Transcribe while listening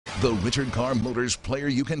The Richard Carr Motors player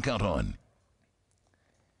you can count on.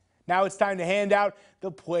 Now it's time to hand out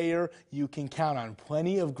the player you can count on.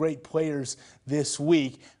 Plenty of great players this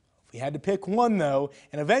week. We had to pick one, though,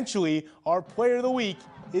 and eventually our player of the week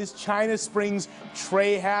is China Springs'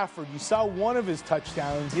 Tre Hafford. You saw one of his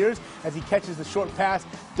touchdowns here as he catches the short pass,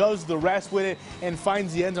 does the rest with it, and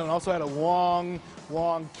finds the end zone. Also had a long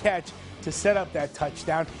catch to set up that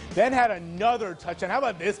touchdown. Then had another touchdown. How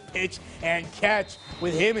about this pitch and catch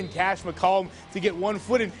with him and Cash McCollum to get 1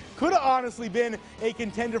 foot in? Could have honestly been a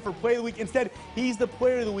contender for Player of the Week. Instead, he's the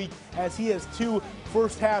Player of the Week as he has 2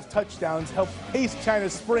 first-half touchdowns, helped pace China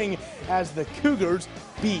Spring as the Cougars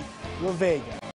beat La Vega.